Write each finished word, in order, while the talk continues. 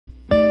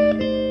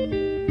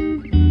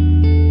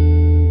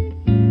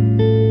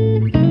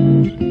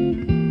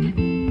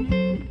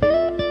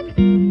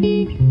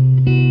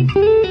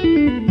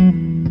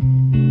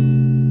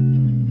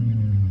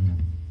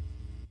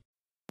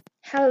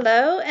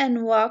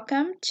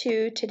welcome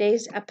to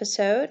today's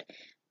episode.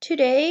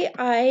 Today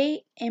I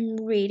am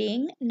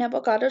reading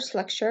Neville Goddard's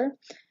lecture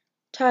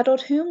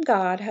titled Whom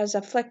God Has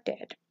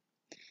Afflicted.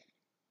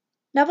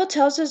 Neville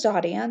tells his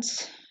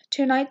audience,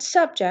 tonight's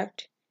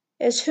subject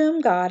is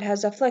Whom God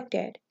Has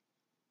Afflicted.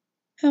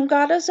 Whom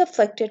God has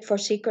afflicted for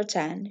secret's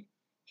end,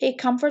 he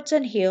comforts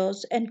and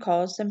heals and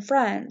calls them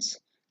friends.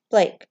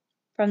 Blake,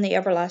 from the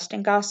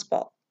Everlasting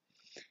Gospel.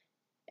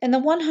 In the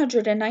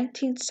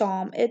 119th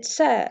Psalm it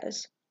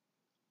says,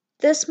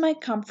 "This my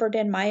comfort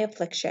in my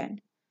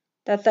affliction,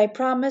 that thy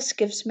promise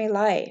gives me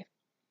life.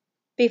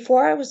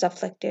 Before I was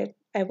afflicted,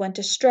 I went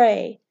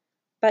astray,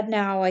 but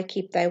now I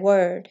keep thy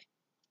word.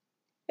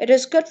 It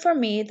is good for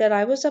me that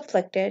I was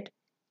afflicted,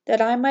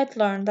 that I might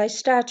learn thy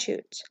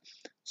statutes."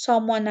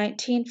 Psalm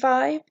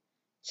 119:5,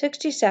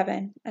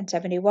 67, and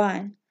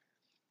 71.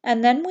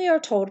 And then we are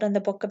told in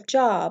the book of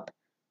Job,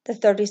 the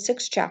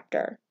 36th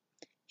chapter,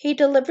 he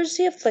delivers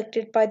the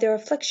afflicted by their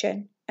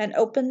affliction and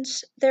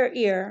opens their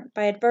ear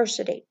by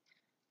adversity.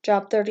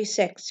 Job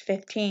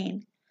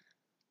 36:15.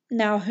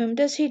 Now whom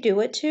does he do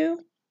it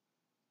to?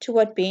 To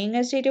what being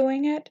is he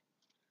doing it?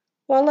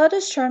 Well, let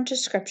us turn to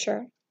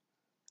Scripture.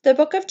 The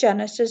book of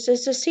Genesis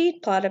is the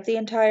seed plot of the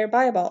entire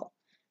Bible.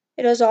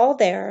 It is all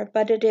there,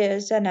 but it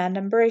is an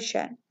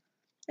adumbration.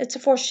 It's a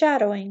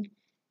foreshadowing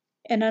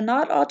in a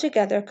not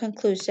altogether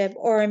conclusive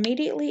or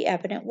immediately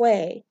evident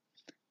way,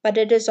 but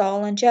it is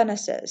all in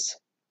Genesis.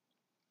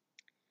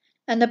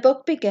 And the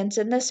book begins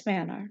in this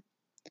manner,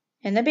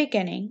 in the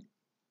beginning,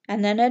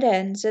 and then it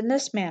ends in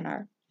this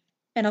manner,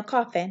 in a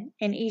coffin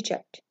in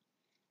Egypt.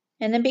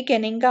 In the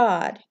beginning,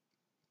 God,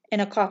 in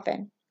a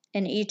coffin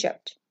in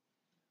Egypt.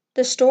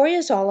 The story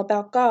is all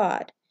about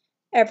God.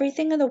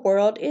 Everything in the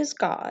world is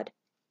God.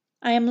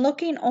 I am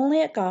looking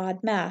only at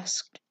God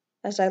masked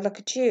as I look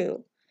at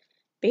you.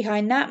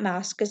 Behind that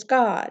mask is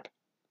God.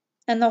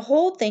 And the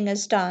whole thing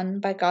is done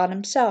by God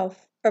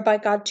Himself, or by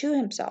God to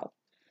Himself.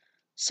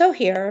 So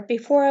here,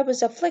 before I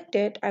was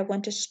afflicted, I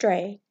went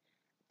astray,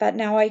 but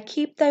now I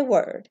keep thy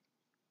word.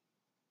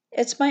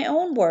 It's my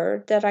own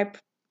word that I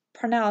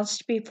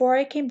pronounced before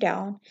I came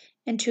down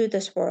into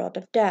this world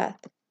of death.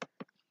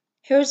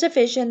 Here's a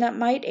vision that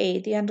might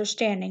aid the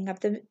understanding of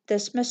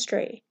this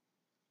mystery.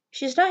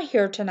 She's not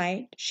here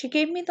tonight. She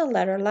gave me the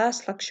letter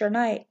last lecture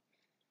night.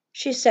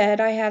 She said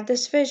I had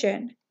this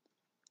vision.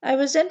 I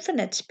was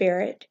infinite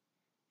spirit,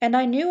 and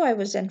I knew I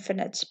was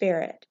infinite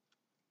spirit.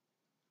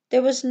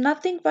 There was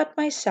nothing but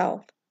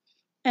myself,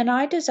 and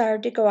I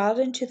desired to go out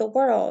into the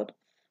world,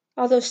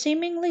 although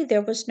seemingly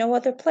there was no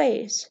other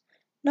place,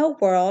 no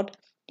world,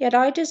 yet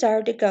I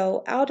desired to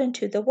go out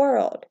into the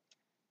world.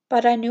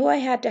 But I knew I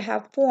had to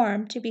have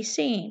form to be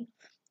seen,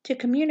 to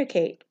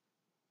communicate.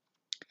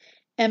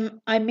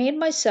 And I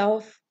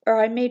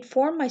made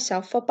for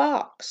myself a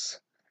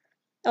box,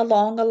 a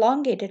long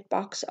elongated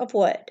box of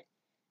wood.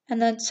 And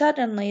then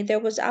suddenly there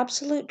was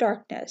absolute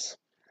darkness.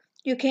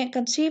 You can't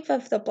conceive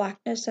of the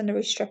blackness and the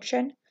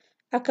restriction,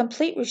 a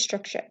complete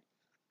restriction,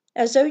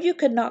 as though you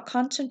could not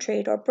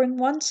concentrate or bring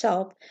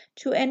oneself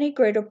to any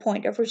greater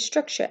point of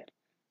restriction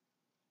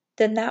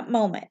than that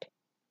moment,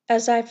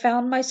 as I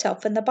found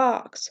myself in the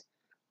box.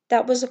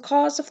 That was the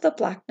cause of the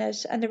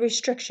blackness and the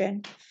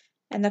restriction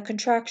and the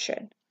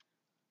contraction.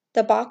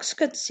 The box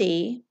could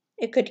see,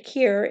 it could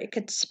hear, it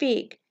could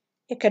speak,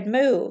 it could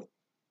move,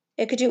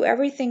 it could do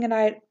everything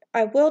that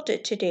I willed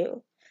it to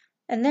do.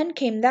 And then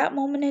came that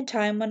moment in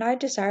time when I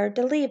desired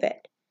to leave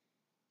it.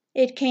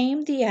 It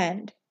came the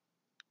end.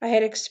 I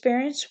had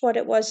experienced what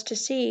it was to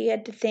see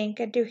and to think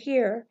and to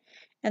hear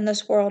in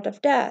this world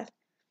of death.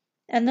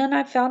 And then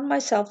I found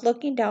myself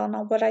looking down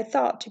on what I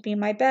thought to be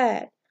my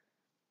bed.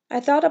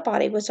 I thought a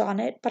body was on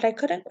it, but I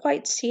couldn't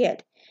quite see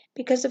it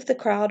because of the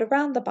crowd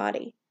around the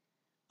body.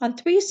 On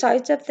three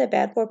sides of the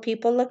bed were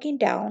people looking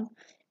down,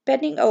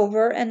 bending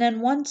over, and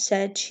then one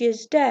said, "She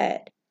is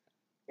dead."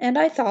 And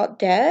I thought,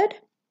 dead?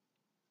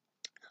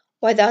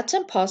 Why, that's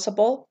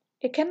impossible.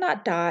 It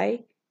cannot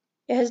die.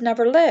 It has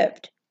never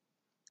lived.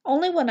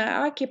 Only when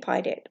I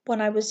occupied it, when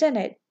I was in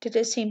it, did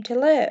it seem to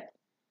live.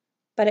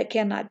 But it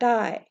cannot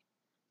die.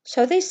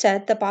 So they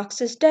said, the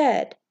box is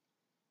dead.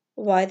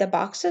 Why, the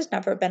box has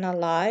never been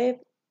alive.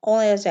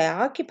 Only as I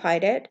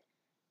occupied it,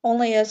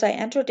 only as I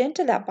entered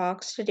into that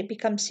box did it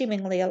become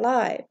seemingly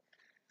alive.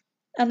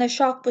 And the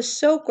shock was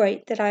so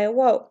great that I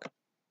awoke.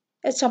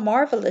 It's a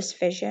marvelous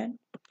vision.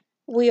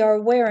 We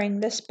are wearing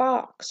this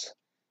box.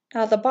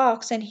 Now the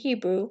box in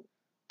Hebrew,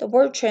 the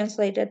word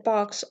translated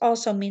box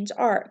also means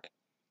ark.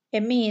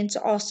 It means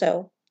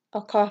also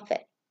a coffin.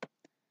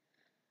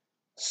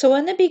 So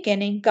in the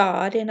beginning,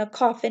 God in a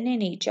coffin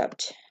in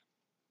Egypt.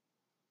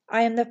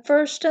 I am the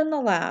first and the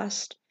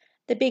last,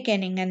 the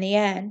beginning and the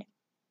end.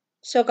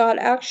 So God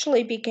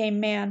actually became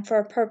man for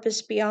a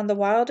purpose beyond the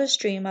wildest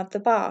dream of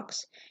the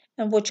box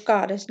in which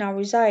God is now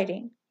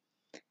residing.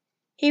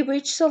 He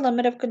reached the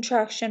limit of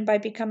contraction by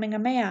becoming a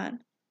man,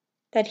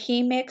 that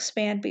he may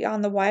expand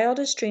beyond the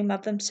wildest dream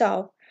of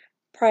himself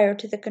prior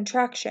to the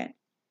contraction.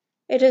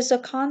 It is a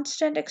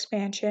constant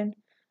expansion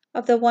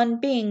of the one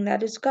being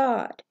that is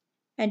God,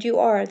 and you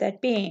are that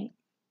being.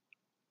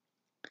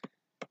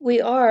 We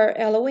are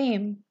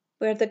Elohim.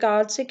 We are the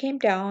gods that came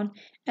down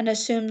and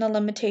assumed the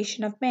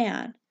limitation of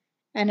man,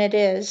 and it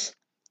is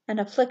an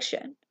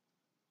affliction.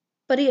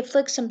 But he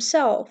afflicts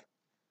himself.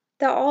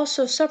 Thou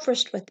also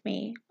sufferest with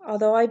me,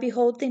 although I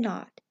behold thee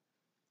not.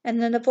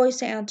 And then the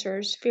voice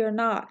answers, Fear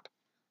not.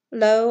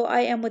 Lo,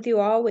 I am with you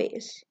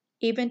always,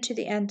 even to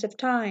the ends of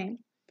time.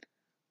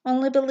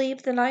 Only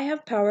believe that I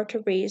have power to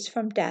raise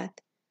from death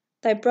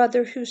thy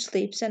brother who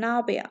sleeps in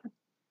Albion.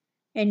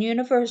 In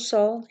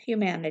universal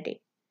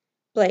humanity.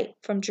 Blake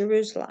from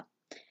Jerusalem,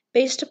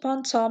 based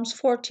upon Psalms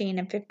 14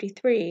 and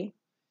 53.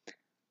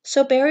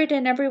 So buried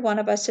in every one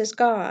of us is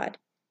God.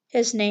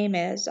 His name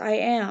is I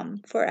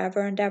Am,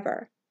 forever and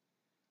ever.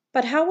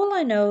 But how will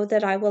I know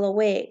that I will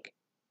awake?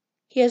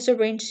 He has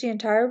arranged the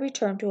entire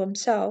return to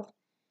himself.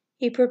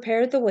 He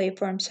prepared the way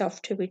for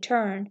himself to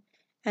return,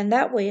 and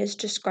that way is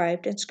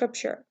described in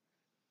Scripture.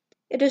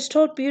 It is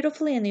told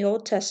beautifully in the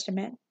Old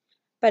Testament,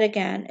 but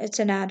again, it's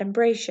an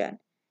adumbration.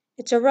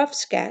 It's a rough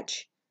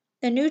sketch.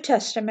 The New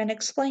Testament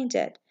explains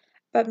it,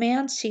 but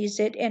man sees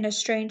it in a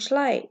strange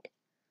light.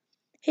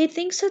 He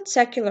thinks it's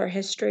secular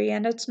history,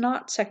 and it's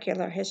not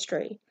secular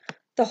history.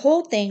 The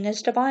whole thing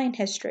is divine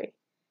history.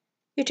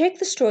 You take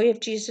the story of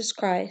Jesus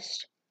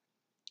Christ.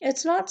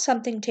 It's not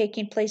something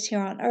taking place here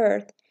on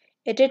earth.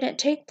 It didn't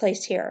take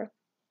place here.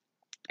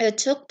 It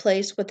took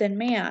place within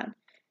man,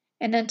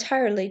 an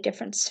entirely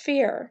different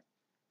sphere.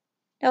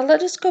 Now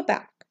let us go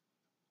back.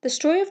 The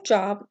story of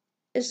Job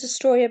is the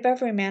story of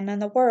every man in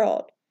the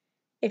world.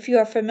 If you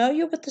are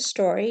familiar with the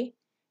story,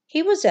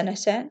 he was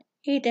innocent.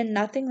 He did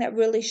nothing that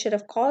really should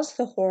have caused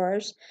the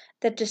horrors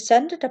that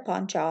descended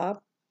upon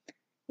Job.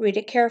 Read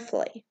it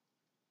carefully.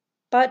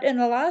 But in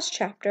the last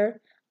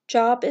chapter,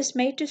 Job is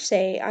made to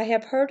say, I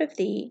have heard of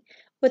thee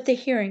with the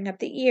hearing of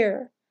the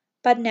ear,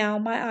 but now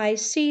my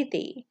eyes see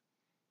thee.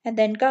 And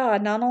then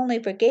God not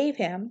only forgave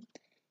him,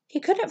 he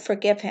couldn't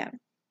forgive him.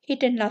 He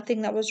did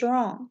nothing that was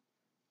wrong.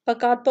 But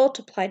God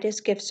multiplied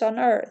his gifts on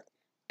earth,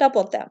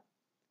 doubled them.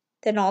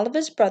 Then all of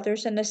his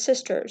brothers and his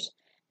sisters,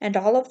 and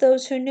all of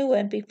those who knew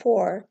him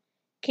before,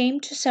 came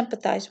to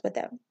sympathize with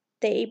him.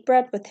 They ate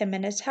bread with him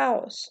in his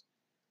house.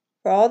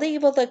 For all the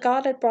evil that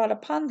God had brought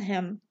upon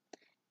him,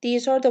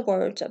 these are the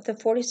words of the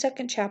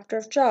 42nd chapter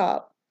of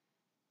Job.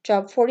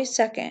 Job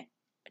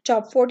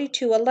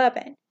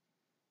 42:11.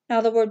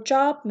 Now the word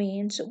Job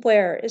means,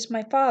 where is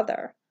my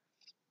father?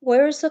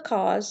 Where is the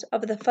cause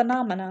of the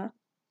phenomena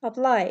of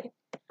life?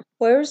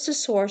 Where is the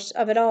source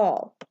of it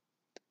all?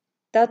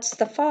 That's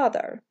the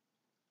Father.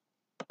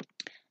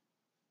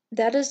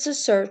 That is the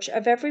search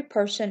of every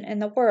person in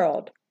the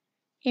world.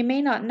 He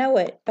may not know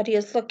it, but he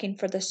is looking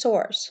for the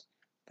source,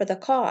 for the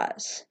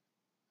cause,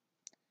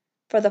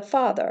 for the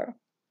Father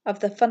of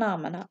the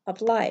phenomena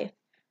of life.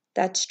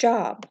 That's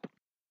Job.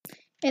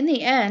 In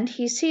the end,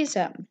 he sees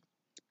him.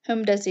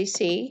 Whom does he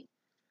see?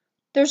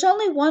 There's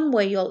only one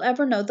way you'll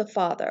ever know the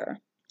Father.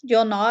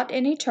 You'll not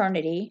in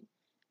eternity.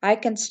 I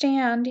can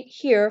stand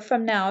here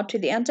from now to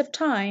the ends of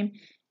time,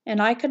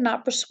 and I could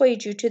not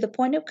persuade you to the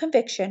point of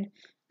conviction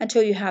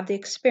until you have the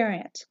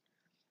experience.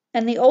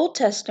 In the Old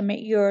Testament,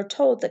 you are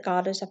told that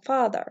God is a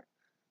Father,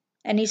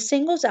 and he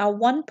singles out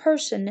one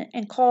person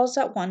and calls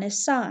that one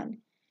his Son.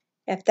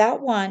 If that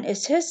one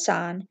is his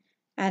Son,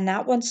 and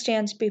that one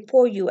stands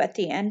before you at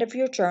the end of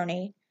your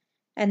journey,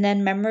 and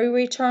then memory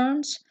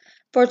returns,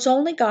 for it's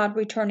only God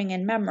returning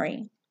in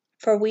memory,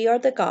 for we are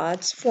the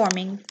gods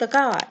forming the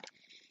God.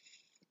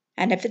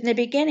 And if in the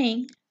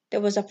beginning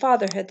there was a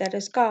fatherhood that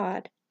is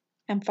God,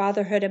 and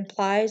fatherhood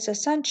implies a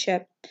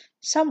sonship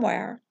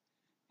somewhere,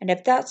 and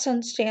if that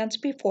son stands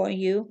before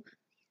you,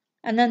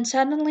 and then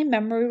suddenly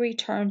memory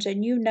returns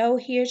and you know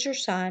he is your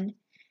son,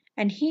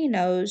 and he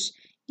knows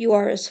you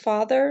are his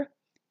father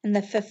in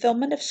the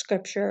fulfillment of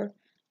Scripture,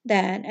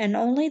 then and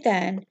only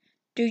then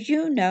do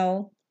you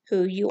know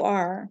who you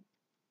are.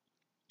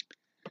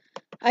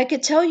 I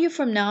could tell you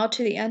from now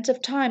to the ends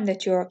of time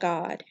that you are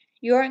God.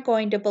 You aren't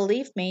going to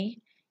believe me.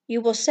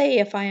 You will say,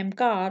 if I am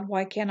God,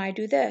 why can't I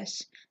do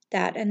this,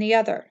 that, and the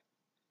other?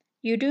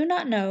 You do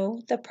not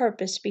know the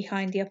purpose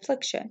behind the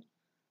affliction,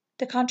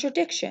 the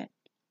contradiction,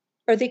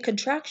 or the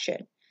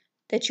contraction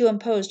that you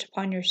imposed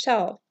upon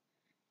yourself.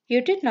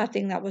 You did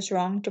nothing that was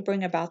wrong to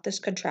bring about this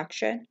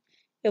contraction.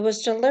 It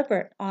was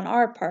deliberate on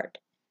our part.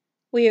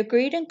 We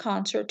agreed in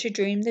concert to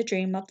dream the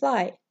dream of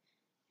life,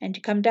 and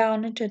to come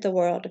down into the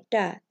world of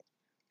death,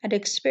 and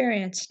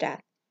experience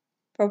death,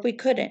 for we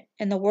couldn't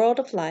in the world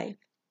of life.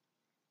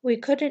 We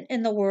couldn't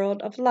in the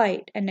world of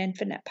light and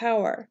infinite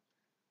power.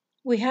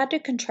 We had to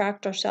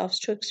contract ourselves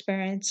to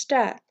experience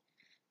death,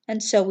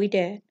 and so we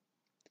did.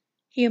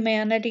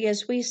 Humanity,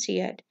 as we see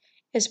it,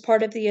 is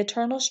part of the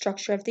eternal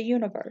structure of the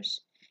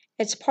universe.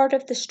 It's part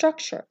of the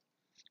structure.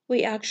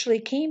 We actually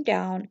came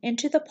down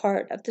into the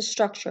part of the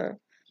structure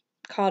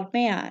called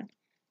man,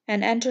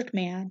 and entered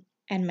man,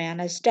 and man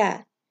is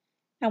death.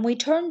 And we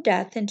turned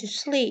death into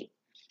sleep,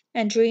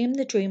 and dreamed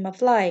the dream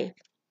of life.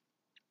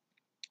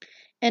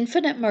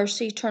 Infinite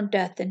mercy turned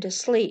death into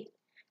sleep,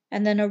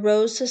 and then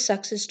arose the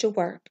sexes to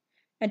work,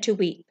 and to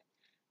weep.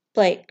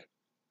 Blake,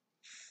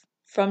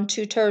 from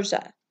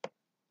Tuterza.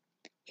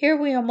 Here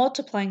we are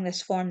multiplying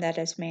this form that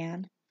is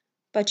man,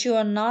 but you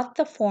are not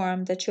the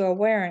form that you are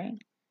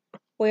wearing.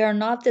 We are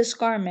not this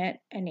garment,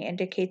 and he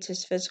indicates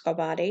his physical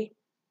body.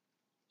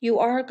 You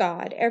are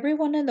God.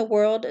 Everyone in the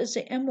world is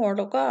the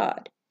immortal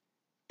God.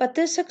 But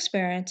this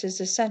experience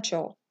is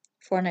essential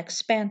for an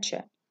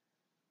expansion,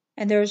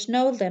 and there is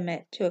no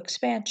limit to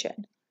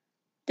expansion.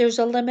 There's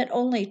a limit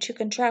only to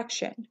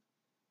contraction.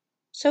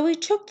 So we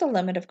took the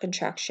limit of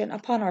contraction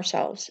upon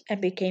ourselves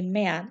and became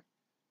man.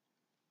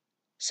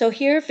 So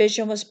here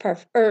vision was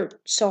perfect,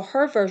 so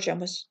her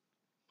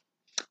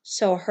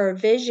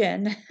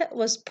vision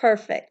was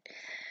perfect.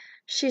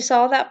 She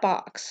saw that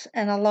box,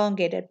 an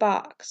elongated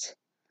box.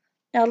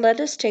 Now let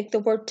us take the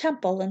word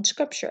temple in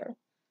Scripture.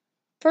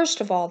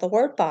 First of all, the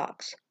word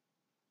box,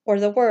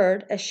 or the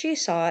word, as she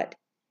saw it,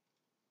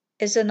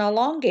 is an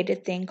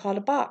elongated thing called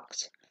a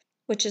box,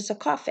 which is a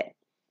coffin,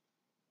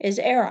 is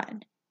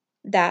Aaron.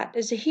 That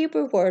is a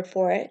Hebrew word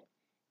for it,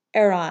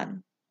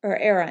 Aaron, or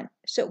Aaron,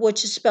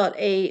 which is spelled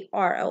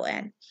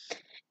Aron.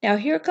 Now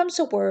here comes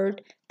a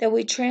word that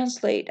we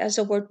translate as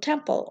the word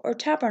temple or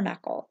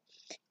tabernacle.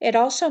 It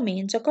also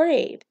means a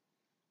grave.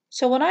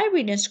 So when I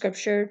read in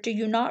Scripture, do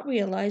you not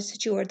realize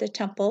that you are the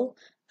temple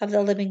of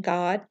the living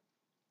God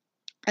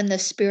and the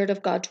Spirit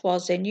of God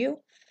dwells in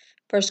you?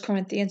 1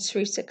 Corinthians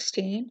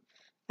 3:16.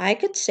 I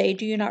could say,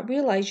 do you not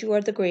realize you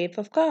are the grave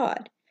of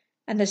God,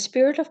 and the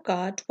Spirit of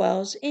God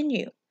dwells in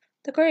you,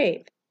 the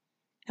grave?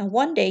 And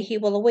one day he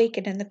will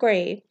awaken in the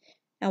grave,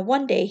 and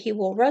one day he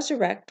will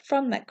resurrect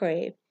from that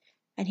grave,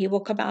 and he will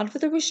come out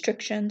of the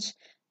restrictions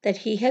that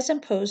he has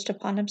imposed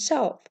upon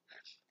himself,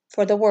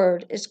 for the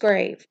word is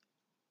grave.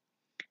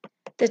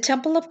 The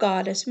temple of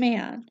God is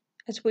man,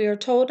 as we are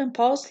told in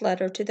Paul's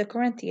letter to the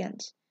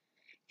Corinthians,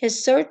 his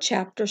 3rd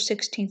chapter,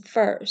 16th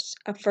verse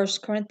of 1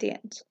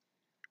 Corinthians.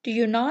 Do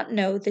you not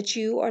know that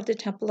you are the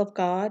temple of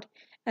God,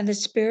 and the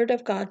Spirit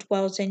of God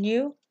dwells in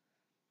you?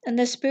 And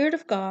the Spirit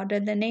of God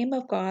and the name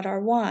of God are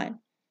one,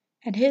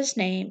 and his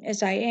name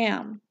is I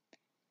am.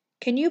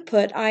 Can you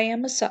put I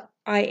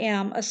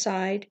am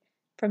aside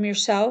from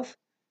yourself?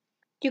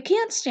 You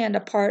can't stand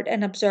apart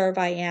and observe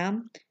I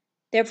am.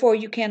 Therefore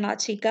you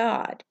cannot see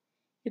God.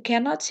 You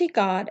cannot see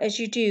God as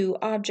you do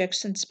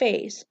objects in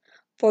space,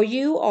 for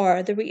you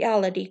are the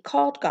reality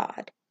called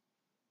God.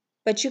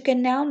 But you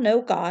can now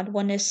know God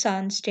when his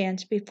Son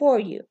stands before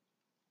you.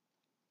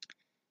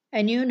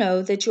 And you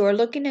know that you are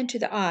looking into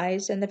the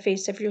eyes and the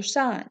face of your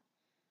Son,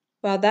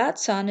 while that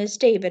Son is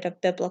David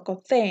of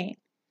biblical fame.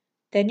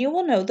 Then you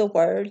will know the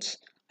words,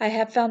 I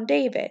have found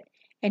David,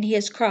 and he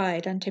has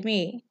cried unto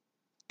me.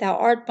 Thou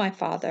art my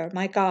Father,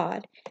 my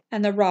God,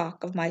 and the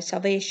rock of my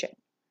salvation.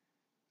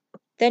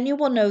 Then you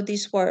will know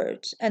these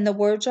words, and the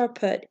words are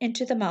put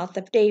into the mouth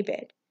of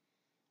David.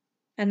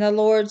 And the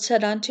Lord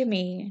said unto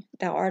me,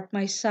 Thou art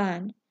my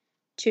Son,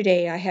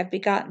 today I have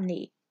begotten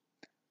thee.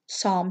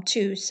 Psalm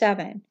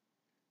 2:7.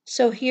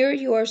 So here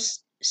you are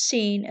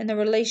seen in the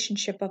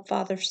relationship of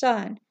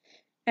Father-Son,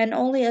 and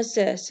only as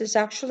this is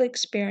actually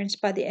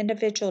experienced by the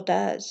individual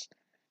does.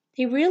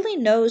 He really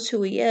knows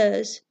who he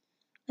is.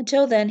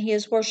 Until then, he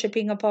is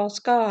worshiping a false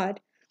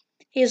god.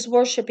 He is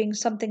worshiping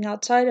something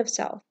outside of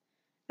self,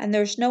 and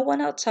there is no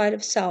one outside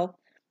of self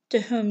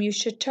to whom you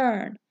should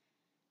turn.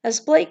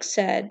 As Blake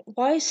said,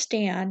 why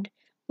stand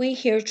we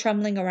here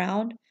trembling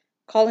around,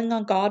 calling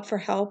on God for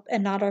help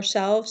and not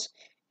ourselves,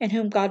 in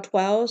whom God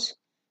dwells?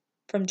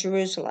 From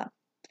Jerusalem.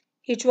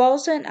 He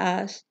dwells in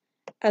us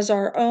as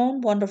our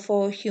own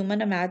wonderful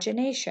human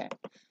imagination.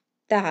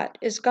 That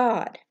is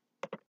God.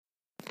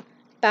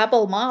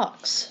 Babel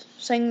mocks,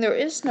 saying there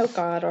is no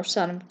God or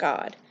Son of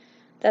God,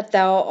 that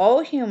thou,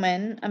 all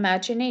human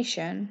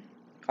imagination,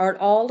 art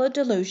all a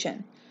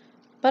delusion.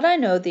 But I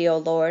know thee, O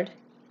Lord.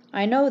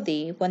 I know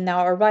thee when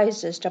thou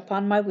arisest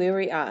upon my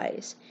weary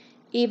eyes,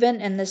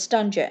 even in this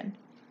dungeon.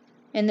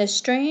 In this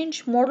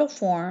strange mortal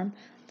form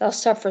thou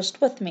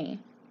sufferest with me,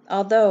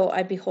 although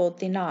I behold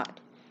thee not.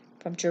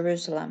 From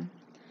Jerusalem.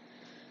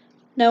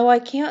 No, I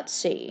can't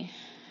see.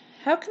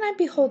 How can I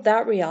behold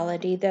that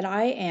reality that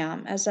I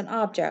am as an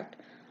object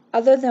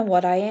other than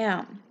what I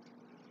am?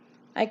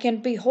 I can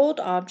behold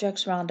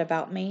objects round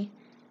about me,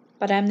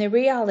 but I am the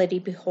reality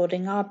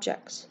beholding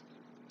objects.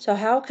 So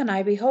how can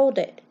I behold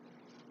it?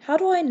 How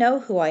do I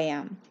know who I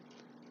am?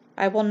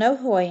 I will know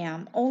who I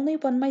am only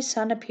when my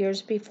Son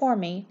appears before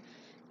me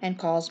and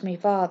calls me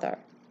Father.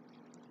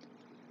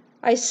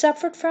 I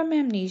suffered from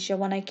amnesia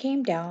when I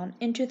came down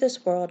into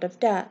this world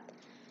of death,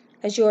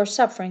 as you are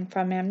suffering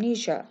from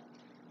amnesia.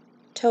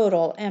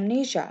 Total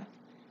amnesia.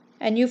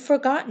 And you've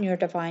forgotten your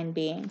divine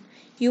being.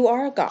 You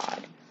are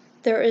God.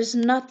 There is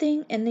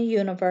nothing in the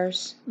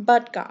universe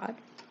but God.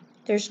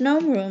 There's no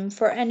room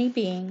for any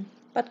being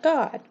but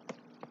God.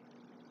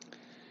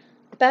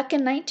 Back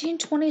in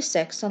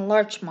 1926 in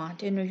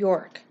Larchmont in New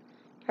York,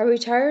 I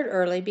retired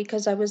early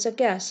because I was a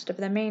guest of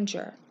the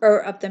manager.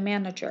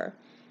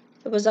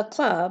 It was a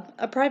club,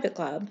 a private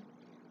club.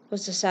 It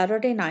was a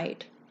Saturday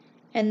night.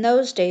 In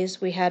those days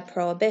we had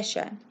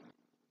prohibition.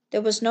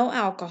 There was no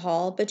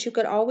alcohol, but you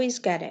could always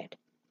get it.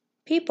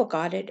 People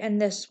got it, and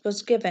this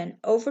was given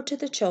over to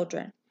the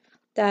children.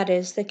 that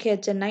is, the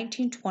kids in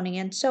 1920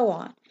 and so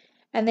on,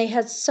 and they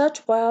had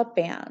such wild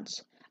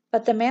bands.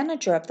 But the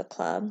manager of the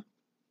club,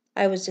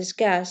 I was his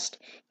guest,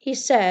 he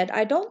said,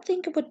 I don't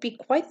think it would be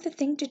quite the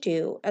thing to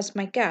do, as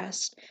my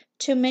guest,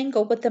 to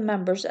mingle with the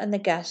members and the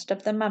guest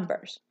of the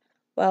members.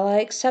 Well, I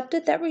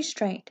accepted that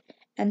restraint,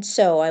 and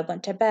so I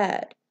went to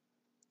bed.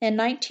 In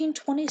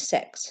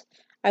 1926,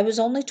 I was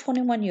only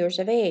 21 years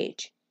of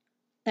age,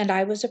 and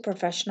I was a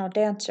professional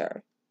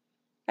dancer.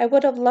 I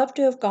would have loved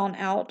to have gone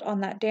out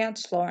on that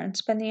dance floor and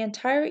spent the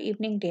entire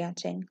evening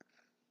dancing,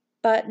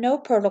 but no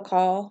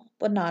protocol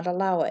would not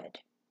allow it.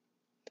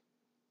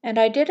 And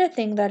I did a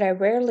thing that I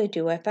rarely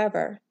do, if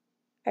ever.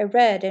 I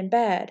read in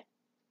bed.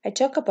 I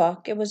took a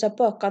book. It was a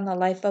book on the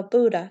life of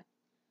Buddha.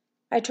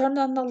 I turned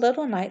on the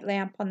little night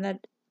lamp on the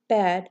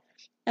bed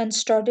and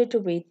started to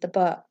read the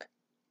book.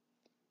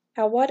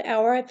 At what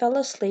hour I fell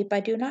asleep I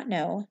do not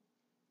know,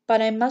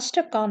 but I must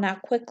have gone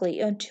out quickly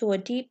into a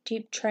deep,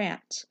 deep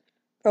trance,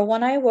 for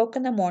when I awoke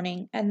in the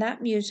morning, and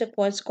that music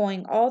was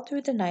going all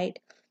through the night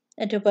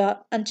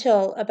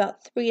until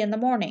about 3 in the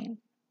morning.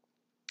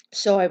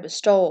 So I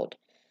was told.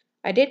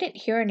 I didn't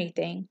hear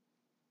anything,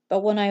 but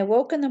when I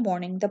awoke in the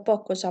morning the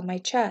book was on my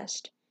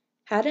chest.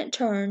 Hadn't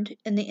turned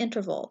in the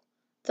interval.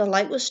 The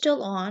light was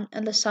still on,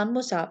 and the sun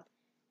was up,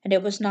 and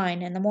it was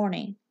 9 in the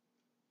morning.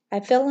 I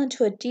fell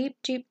into a deep,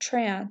 deep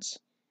trance,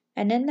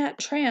 and in that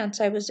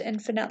trance I was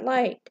infinite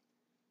light.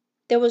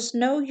 There was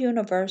no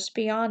universe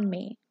beyond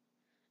me,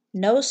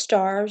 no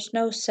stars,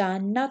 no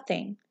sun,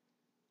 nothing.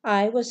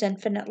 I was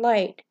infinite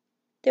light.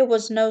 There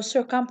was no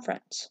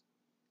circumference.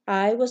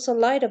 I was the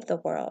light of the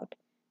world,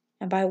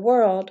 and by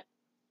world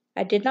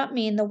I did not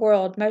mean the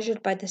world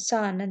measured by the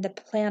sun and the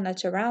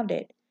planets around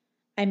it.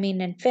 I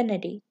mean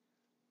infinity,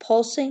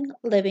 pulsing,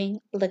 living,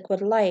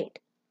 liquid light.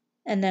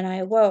 And then I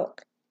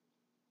awoke.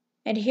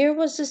 And here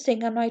was this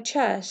thing on my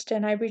chest,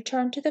 and I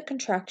returned to the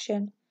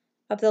contraction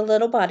of the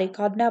little body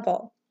called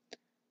Neville.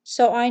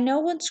 So I know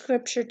when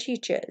Scripture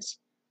teaches,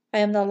 I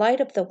am the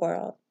light of the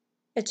world.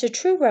 It's a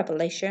true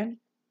revelation.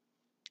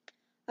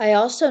 I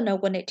also know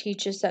when it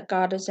teaches that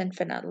God is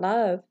infinite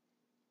love,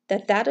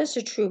 that is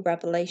a true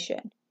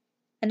revelation.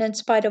 And in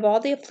spite of all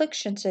the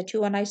afflictions that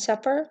you and I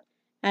suffer,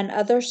 and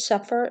others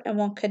suffer and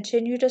will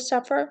continue to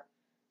suffer,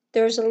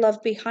 there is a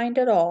love behind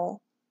it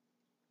all.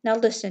 Now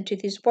listen to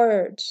these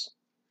words.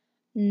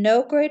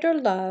 No greater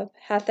love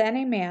hath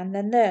any man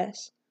than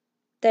this,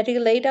 that he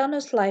lay down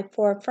his life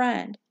for a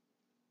friend.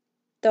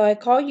 Though I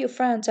call you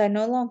friends, I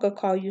no longer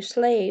call you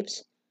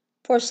slaves,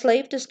 for a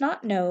slave does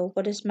not know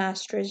what his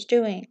master is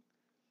doing.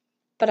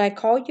 But I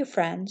call you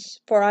friends,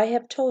 for I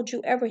have told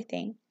you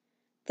everything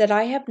that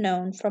I have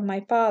known from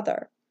my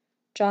Father.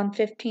 John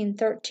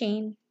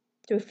 15:13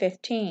 through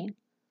 15.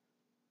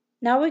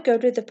 Now we go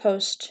to the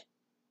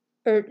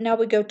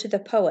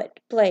poet,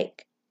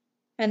 Blake,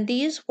 and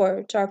these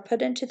words are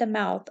put into the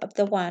mouth of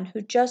the one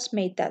who just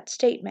made that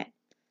statement.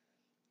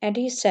 And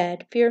he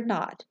said, Fear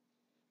not,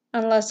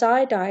 unless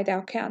I die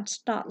thou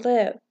canst not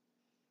live.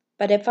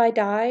 But if I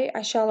die,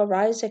 I shall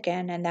arise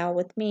again, and thou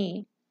with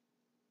me.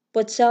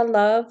 Wouldst thou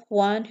love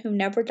one who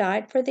never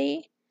died for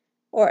thee,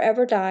 or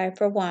ever die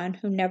for one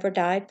who never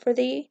died for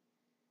thee?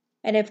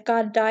 And if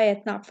God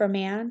dieth not for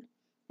man,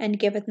 and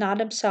giveth not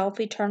himself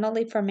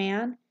eternally for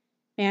man,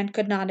 man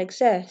could not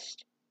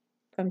exist.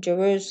 From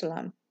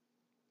Jerusalem.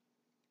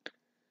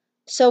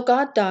 So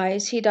God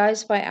dies. He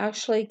dies by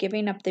actually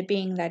giving up the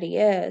being that he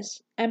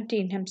is,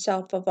 emptying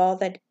himself of all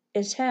that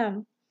is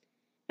him,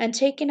 and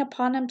taking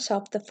upon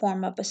himself the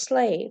form of a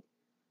slave,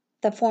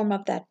 the form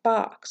of that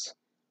box,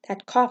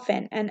 that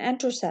coffin, and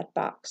enters that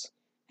box,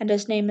 and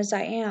his name is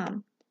I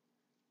Am.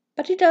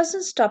 But he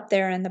doesn't stop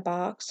there in the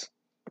box.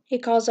 He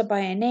calls it by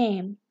a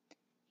name.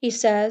 He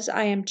says,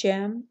 I am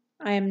Jim,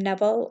 I am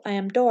Neville, I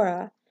am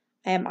Dora,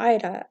 I am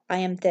Ida, I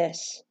am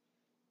this.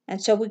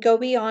 And so we go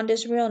beyond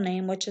his real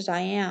name, which is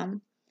I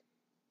Am,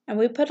 and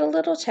we put a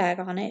little tag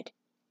on it,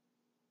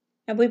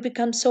 and we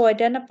become so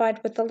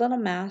identified with the little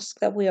mask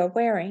that we are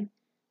wearing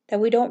that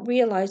we don't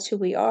realize who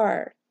we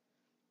are.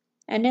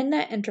 And in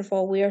that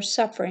interval we are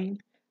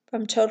suffering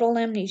from total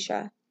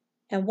amnesia,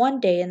 and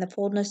one day in the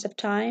fullness of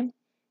time,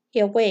 he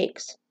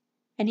awakes,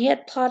 and he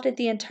had plotted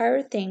the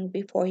entire thing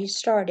before he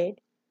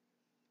started.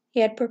 He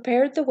had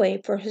prepared the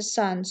way for his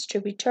sons to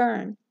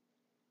return,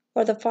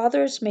 for the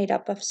Father is made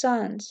up of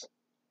sons.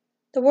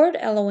 The word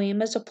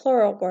Elohim is a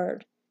plural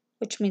word,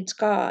 which means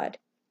God,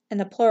 in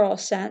the plural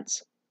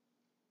sense.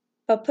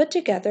 But put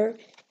together,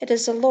 it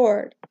is the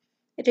Lord.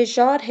 It is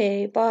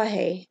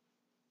Yod-Heh-Vah-Heh.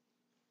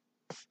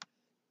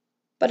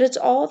 But it's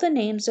all the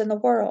names in the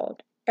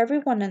world,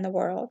 everyone in the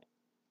world.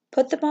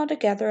 Put them all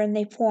together and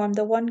they form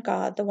the one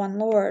God, the one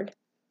Lord.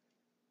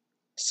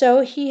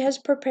 So he has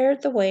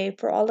prepared the way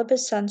for all of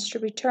his sons to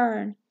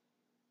return.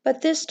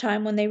 But this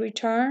time when they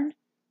return,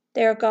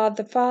 they are God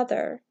the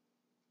Father.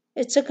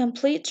 It's a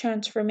complete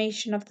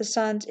transformation of the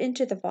sons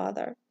into the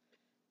Father.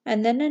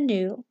 And then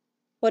anew,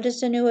 what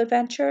is the new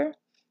adventure?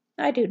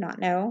 I do not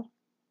know.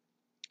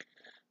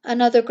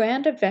 Another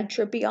grand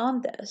adventure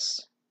beyond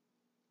this.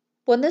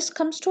 When this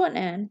comes to an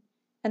end,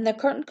 and the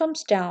curtain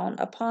comes down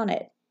upon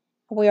it,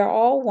 We are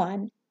all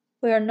one.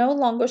 We are no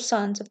longer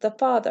sons of the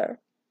Father.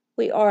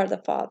 We are the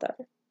Father.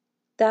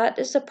 That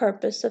is the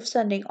purpose of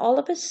sending all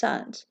of his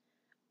sons,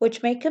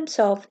 which make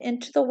himself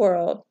into the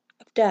world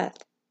of death.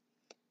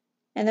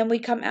 And then we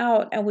come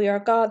out and we are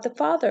God the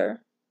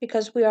Father,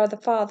 because we are the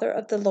Father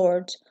of the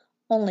Lord's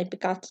only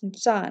begotten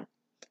Son.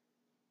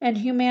 And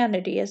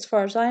humanity, as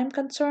far as I am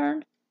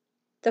concerned,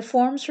 the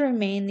forms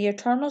remain the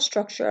eternal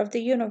structure of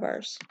the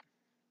universe.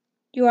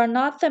 You are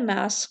not the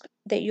mask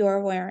that you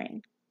are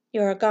wearing.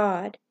 You are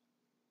God.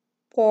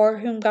 For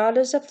whom God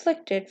is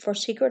afflicted for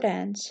secret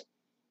ends,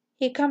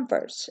 he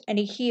comforts, and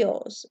he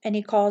heals, and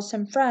he calls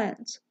them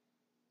friends.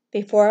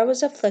 Before I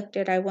was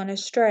afflicted I went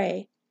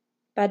astray,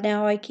 but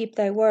now I keep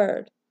thy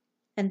word.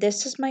 And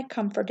this is my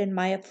comfort in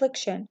my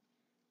affliction,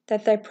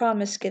 that thy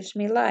promise gives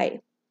me life.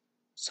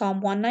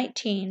 Psalm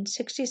 119,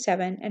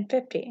 67, and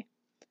 50.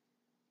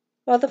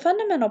 Well, the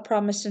fundamental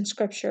promise in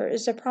Scripture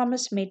is the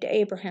promise made to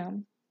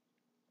Abraham.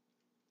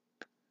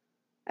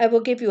 I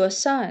will give you a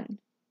son.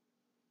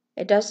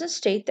 It doesn't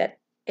state that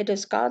it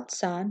is God's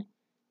son.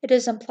 It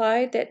is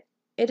implied that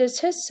it is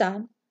his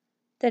son.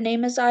 The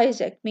name is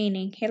Isaac,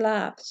 meaning he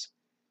laughs.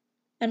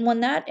 And when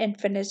that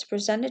infant is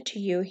presented to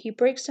you, he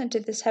breaks into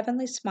this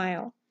heavenly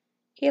smile.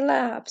 He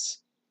laughs,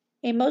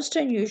 a most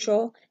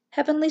unusual,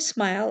 heavenly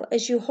smile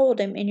as you hold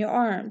him in your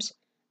arms,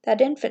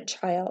 that infant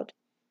child.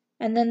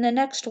 And then the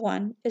next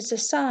one is the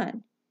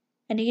son,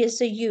 and he is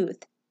the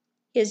youth.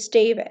 He is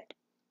David.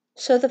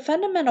 So the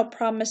fundamental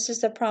promise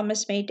is the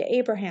promise made to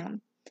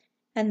Abraham,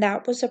 and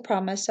that was a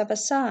promise of a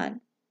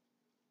son.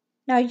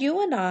 Now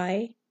you and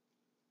I,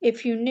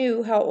 if you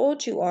knew how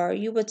old you are,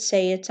 you would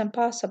say it's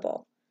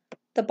impossible.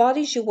 The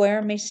bodies you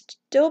wear may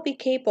still be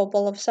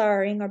capable of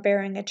siring or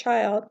bearing a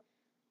child,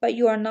 but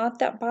you are not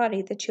that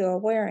body that you are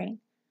wearing.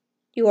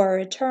 You are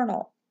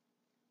eternal.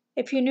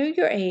 If you knew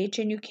your age,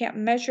 and you can't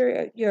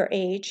measure your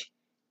age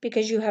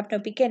because you have no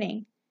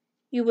beginning,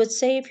 you would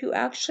say if you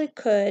actually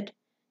could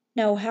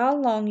know how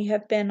long you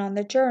have been on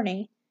the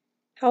journey,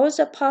 how is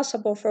it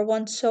possible for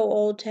one so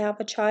old to have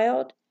a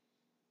child?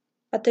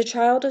 But the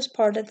child is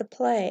part of the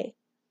play,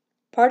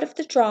 part of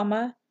the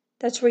drama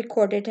that's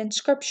recorded in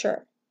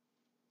Scripture.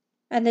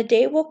 And the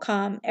day will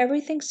come,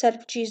 everything said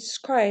of Jesus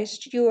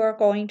Christ you are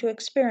going to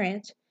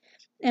experience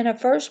in a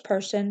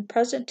first-person,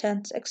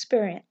 present-tense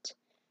experience.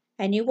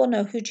 And you will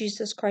know who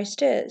Jesus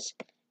Christ is,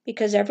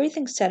 because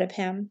everything said of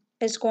him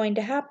is going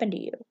to happen to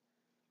you.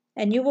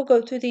 And you will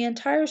go through the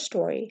entire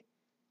story,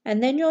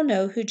 and then you'll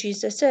know who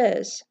Jesus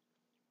is.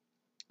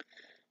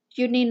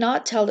 You need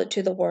not tell it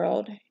to the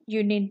world.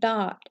 You need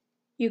not.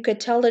 You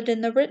could tell it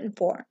in the written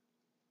form.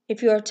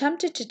 If you are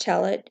tempted to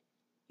tell it,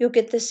 you'll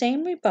get the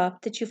same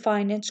rebuff that you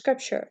find in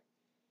Scripture.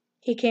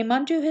 He came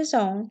unto his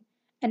own,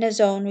 and his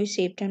own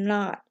received him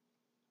not.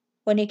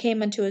 When he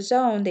came unto his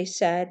own, they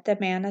said, the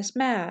man is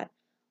mad.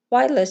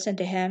 Why listen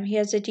to him? He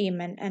has a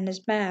demon and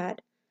is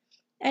mad.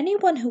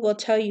 Anyone who will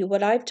tell you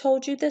what I've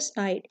told you this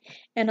night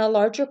in a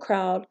larger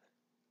crowd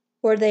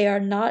where they are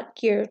not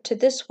geared to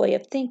this way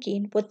of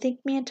thinking would think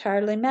me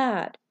entirely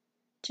mad.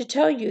 To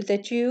tell you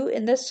that you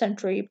in this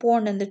century,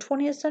 born in the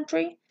 20th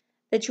century,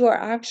 that you are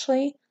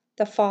actually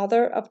the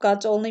father of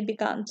God's only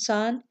begotten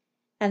Son,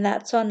 and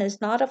that Son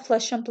is not of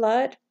flesh and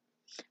blood?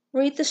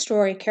 Read the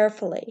story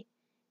carefully.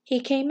 He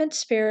came in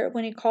spirit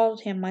when he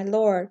called him my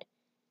Lord.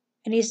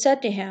 And he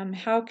said to him,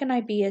 how can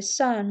I be his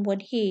son when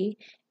he,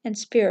 in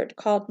spirit,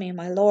 called me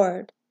my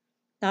Lord?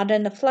 Not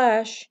in the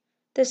flesh.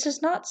 This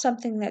is not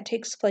something that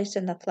takes place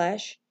in the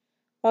flesh.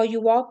 While you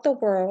walk the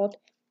world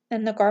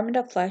in the garment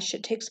of flesh,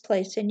 it takes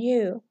place in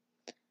you,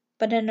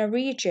 but in a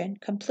region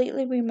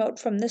completely remote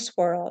from this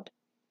world.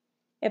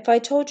 If I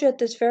told you at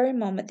this very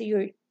moment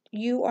that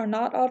you are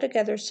not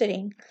altogether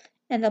sitting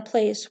in the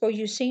place where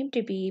you seem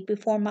to be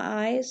before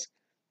my eyes,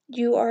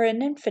 you are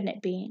an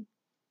infinite being.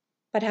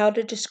 But how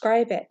to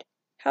describe it?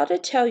 How to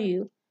tell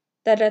you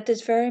that at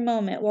this very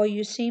moment, while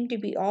you seem to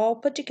be all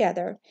put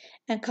together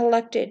and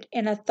collected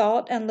in a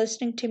thought and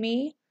listening to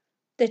me,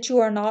 that you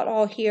are not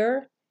all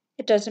here?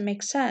 It doesn't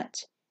make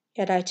sense.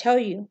 Yet I tell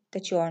you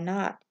that you are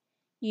not.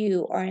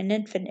 You are an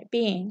infinite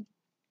being.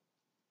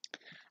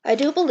 I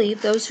do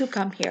believe those who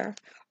come here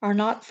are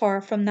not far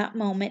from that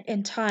moment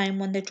in time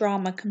when the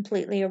drama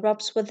completely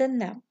erupts within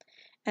them,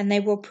 and they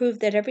will prove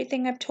that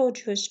everything I've told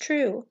you is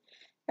true,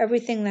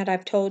 everything that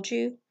I've told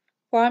you,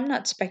 for I'm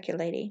not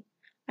speculating.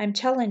 I'm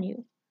telling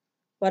you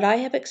what I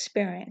have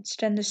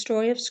experienced, and the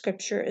story of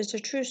Scripture is a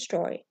true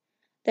story.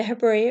 The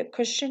Hebraic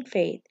Christian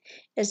faith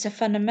is the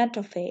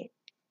fundamental faith,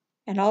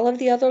 and all of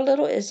the other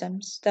little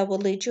isms that will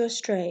lead you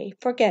astray,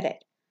 forget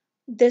it.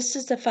 This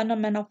is the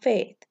fundamental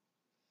faith.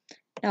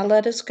 Now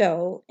let us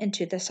go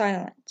into the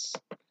silence.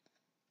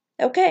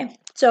 Okay,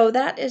 so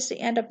that is the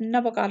end of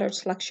Neville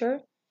Goddard's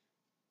lecture,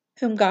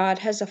 Whom God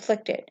Has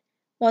Afflicted.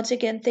 Once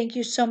again, thank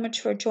you so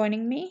much for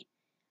joining me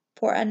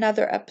for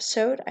another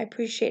episode. I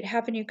appreciate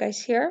having you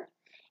guys here,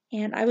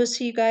 and I will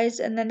see you guys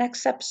in the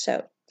next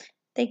episode.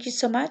 Thank you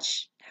so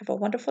much. Have a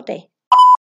wonderful day.